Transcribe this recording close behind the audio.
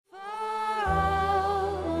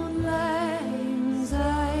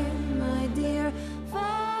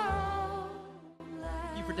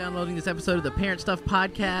downloading this episode of the Parent Stuff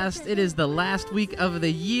Podcast. It is the last week of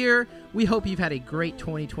the year. We hope you've had a great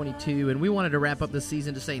 2022, and we wanted to wrap up the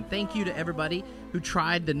season to saying thank you to everybody who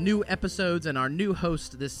tried the new episodes and our new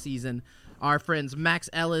host this season. Our friends Max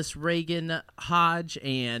Ellis, Reagan Hodge,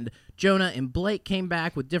 and Jonah and Blake came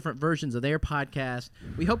back with different versions of their podcast.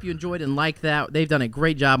 We hope you enjoyed and liked that. They've done a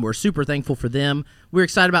great job. We're super thankful for them. We're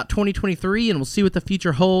excited about 2023, and we'll see what the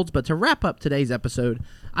future holds. But to wrap up today's episode,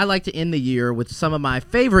 I like to end the year with some of my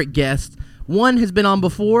favorite guests. One has been on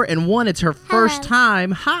before, and one, it's her first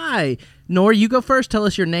time. Hi. Nora, you go first. Tell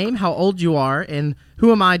us your name, how old you are, and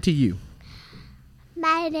who am I to you?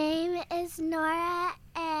 My name is Nora,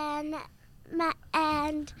 and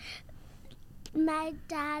my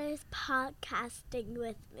dad is podcasting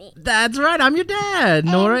with me. That's right. I'm your dad.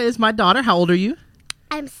 Nora is my daughter. How old are you?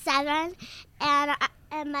 I'm 7, and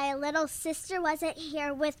my little sister wasn't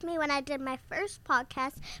here with me when I did my first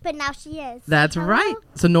podcast, but now she is. That's right.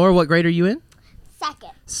 So, Nora, what grade are you in?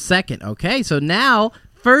 Second. Okay. So now,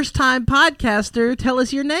 first-time podcaster, tell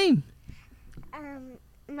us your name.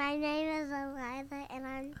 My name is Eliza, and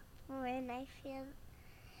I'm 4, and I feel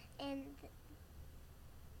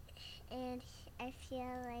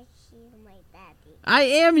like he's my daddy. I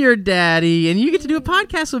am your daddy, and you get to do a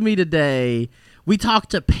podcast with me today. We talk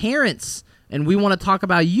to parents, and we want to talk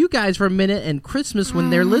about you guys for a minute and Christmas when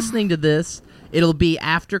they're listening to this. It'll be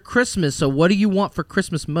after Christmas, so what do you want for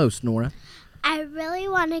Christmas most, Nora? I really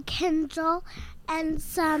want a Kindle and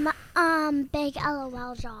some big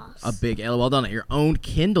LOL dolls. A big LOL doll at your own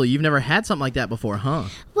Kindle. You've never had something like that before, huh?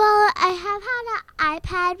 Well, I have had an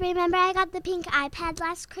iPad. Remember I got the pink iPad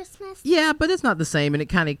last Christmas? Yeah, but it's not the same, and it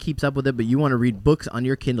kind of keeps up with it, but you want to read books on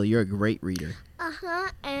your Kindle. You're a great reader.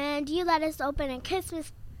 And you let us open a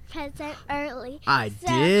Christmas present early. I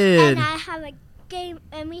did. And I have a game,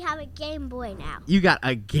 and we have a Game Boy now. You got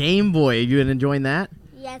a Game Boy. You been enjoying that?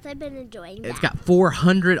 Yes, I've been enjoying that. It's got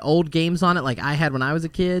 400 old games on it like I had when I was a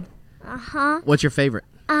kid. What's your favorite?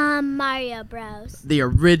 Mario Bros. The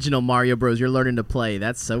original Mario Bros. You're learning to play.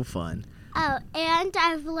 That's so fun. Oh, and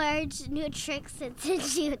I've learned new tricks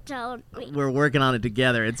since you told me. We're working on it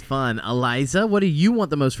together. It's fun. Eliza, what do you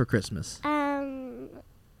want the most for Christmas?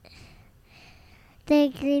 The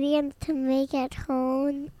ingredients to make at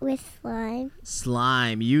home with slime.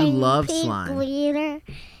 Slime. You and love pink slime. Glitter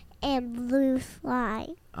and blue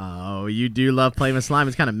slime. Oh, you do love playing with slime.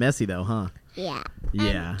 It's kind of messy, though, huh? Yeah.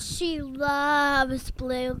 Yeah. And she loves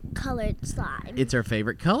blue-colored slime. It's her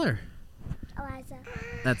favorite color. Eliza.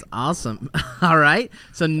 That's awesome. All right.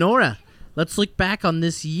 So, Nora, let's look back on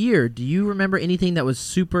this year. Do you remember anything that was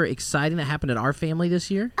super exciting that happened at our family this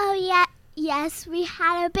year? Oh, yeah. Yes, we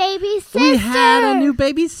had a baby sister. We had a new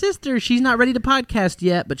baby sister. She's not ready to podcast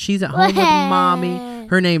yet, but she's at home with Mommy.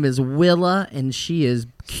 Her name is Willa, and she is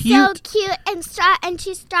cute. So cute, and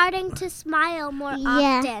she's starting to smile more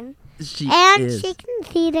often. She can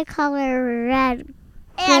see the color red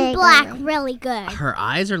and black really good. Her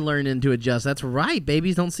eyes are learning to adjust. That's right.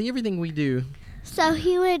 Babies don't see everything we do. So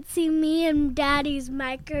he would see me and Daddy's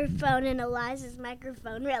microphone and Eliza's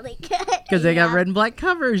microphone really good. Because they got red and black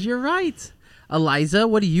covers. You're right. Eliza,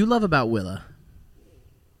 what do you love about Willa?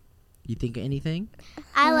 You think of anything?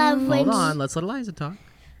 I love Hold on. Let's let Eliza talk.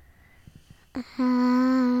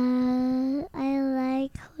 I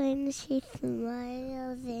like when she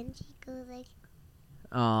smiles and she goes like...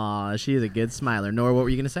 Aw, she is a good smiler. Nora, what were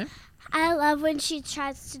you going to say? I love when she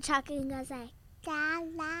tries to talk and goes like...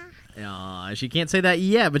 Aw, she can't say that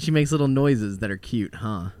yet, but she makes little noises that are cute,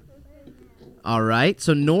 huh? All right.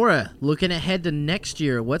 So, Nora, looking ahead to next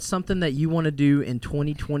year, what's something that you want to do in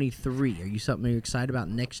 2023? Are you something you're excited about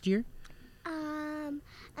next year?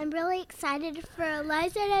 I'm really excited for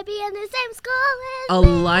Eliza to be in the same school as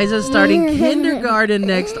Eliza's starting kindergarten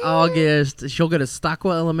next August. She'll go to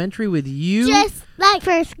Stockwell Elementary with you. Just like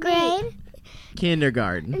first grade.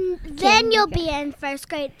 Kindergarten. Then you'll be in first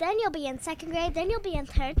grade. Then you'll be in second grade. Then you'll be in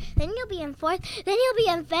third. Then you'll be in fourth. Then you'll be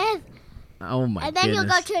in fifth. Oh, my goodness. And then you'll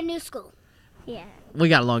go to a new school. Yeah. We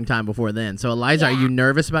got a long time before then. So, Eliza, are you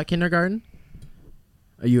nervous about kindergarten?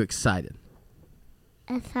 Are you excited?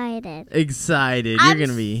 Excited. You're going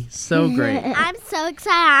to be so great. I'm so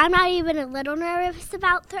excited. I'm not even a little nervous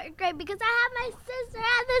about third grade because I have my sister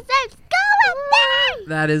at the same school with me.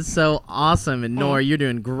 That is so awesome. And Nora, you're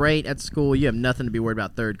doing great at school. You have nothing to be worried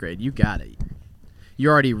about third grade. You got it.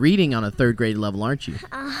 You're already reading on a third grade level, aren't you?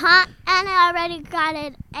 And I already got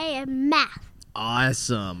an A in math.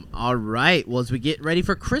 Awesome. All right. Well, as we get ready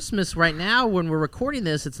for Christmas right now, when we're recording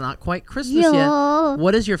this, it's not quite Christmas yet.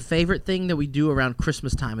 What is your favorite thing that we do around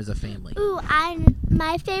Christmas time as a family? Ooh,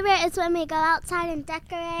 my favorite is when we go outside and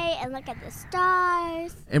decorate and look at the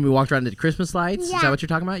stars. And we walked around the Christmas lights? Yeah. Is that what you're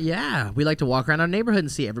talking about? Yeah. We like to walk around our neighborhood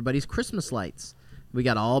and see everybody's Christmas lights. We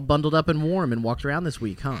got all bundled up and warm and walked around this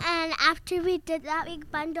week, huh? And after we did that, we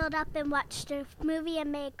bundled up and watched a movie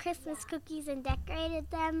and made Christmas cookies and decorated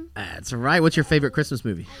them. That's right. What's your favorite Christmas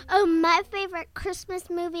movie? Oh, my favorite Christmas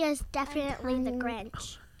movie is definitely The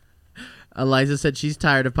Grinch. Eliza said she's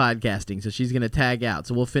tired of podcasting, so she's going to tag out.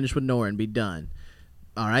 So we'll finish with Nora and be done.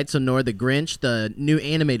 All right, so Nora, The Grinch, the new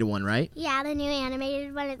animated one, right? Yeah, the new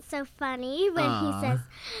animated one. It's so funny when he says,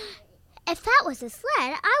 if that was a sled,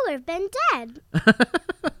 I would have been dead.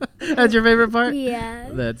 That's your favorite part? Yeah.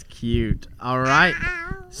 That's cute. All right.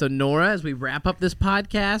 So, Nora, as we wrap up this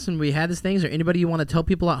podcast and we had this thing, is there anybody you want to tell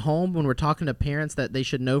people at home when we're talking to parents that they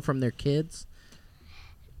should know from their kids?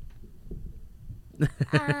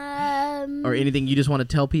 Or anything you just want to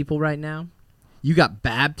tell people right now? You got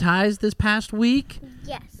baptized this past week?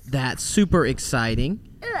 Yes. That's super exciting.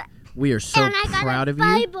 We are so proud of you.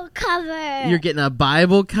 And I got a Bible cover. You're getting a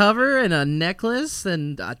Bible cover and a necklace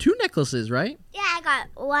and 2 necklaces, right? Yeah, I got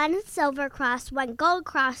 1 silver cross, 1 gold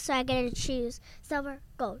cross, so I get to choose silver,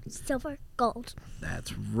 gold, silver, gold.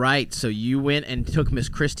 That's right. So you went and took Miss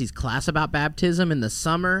Christie's class about baptism in the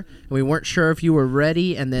summer, and we weren't sure if you were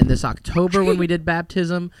ready. And then this October when we did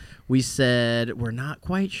baptism, we said, we're not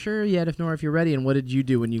quite sure yet if you're ready. And what did you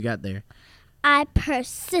do when you got there? I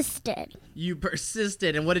persisted. You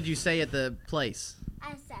persisted. And what did you say at the place?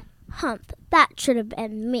 I said, hump, that should have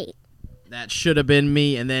been me. That should have been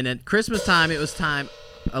me. And then at Christmas time, it was time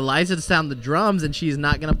Eliza to sound the drums, and she's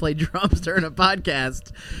not going to play drums during a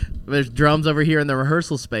podcast. There's drums over here in the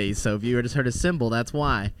rehearsal space, so if you just heard a cymbal, that's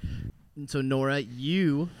why. And so, Nora,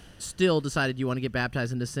 you still decided you want to get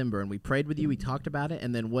baptized in December, and we prayed with you, we talked about it,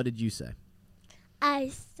 and then what did you say?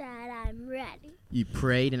 I said I'm ready. You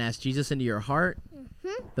prayed and asked Jesus into your heart,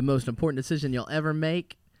 Mm-hmm. the most important decision you'll ever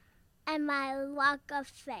make. And my walk of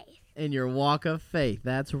faith. In your walk of faith,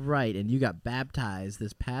 that's right, and you got baptized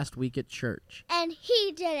this past week at church. And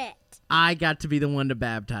he did it. I got to be the one to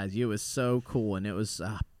baptize you. It was so cool, and it was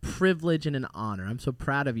a privilege and an honor. I'm so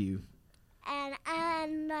proud of you.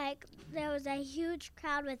 And like, there was a huge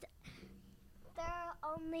crowd with... There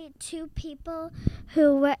are only 2 people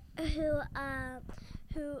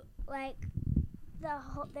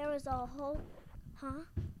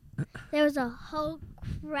there was a whole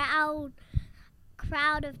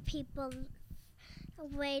crowd of people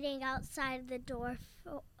waiting outside the door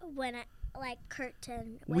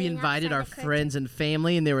curtain. We invited our friends and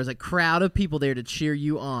family, and there was a crowd of people there to cheer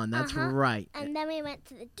you on. That's right. And then we went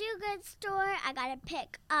to the Do-Good store. I got to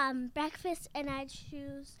pick breakfast, and I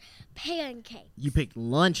choose pancakes. You picked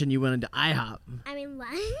lunch, and you went into IHOP. I mean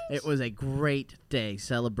lunch. It was a great day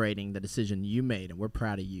celebrating the decision you made, and we're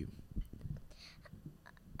proud of you.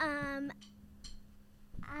 I'm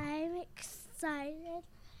excited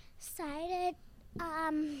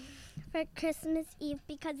for Christmas Eve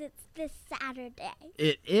because it's this Saturday.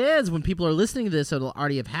 It is. When people are listening to this, it'll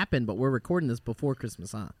already have happened, but we're recording this before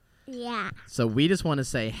Christmas, huh? Yeah. So we just want to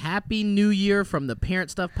say Happy New Year from the Parent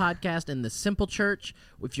Stuff Podcast and the Simple Church.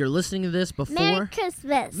 If you're listening to this before... Merry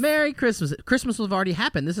Christmas. Merry Christmas. Christmas will have already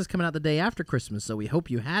happened. This is coming out the day after Christmas, so we hope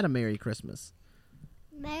you had a Merry Christmas.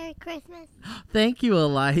 Merry Christmas. Thank you,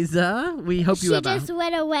 Eliza. We hope you have She just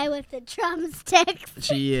went away with the drumsticks.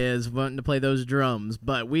 She is wanting to play those drums,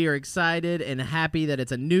 but we are excited and happy that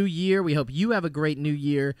it's a new year. We hope you have a great new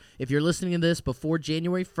year. If you're listening to this before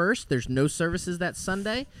January 1st, there's no services that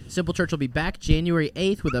Sunday. Simple Church will be back January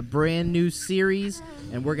 8th with a brand new series,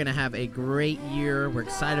 and we're going to have a great year. We're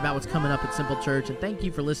excited about what's coming up at Simple Church, and thank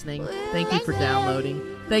you for listening. Thank you for downloading.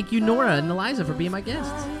 Thank you, Nora and Eliza, for being my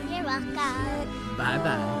guests. You're welcome.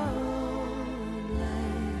 Bye-bye.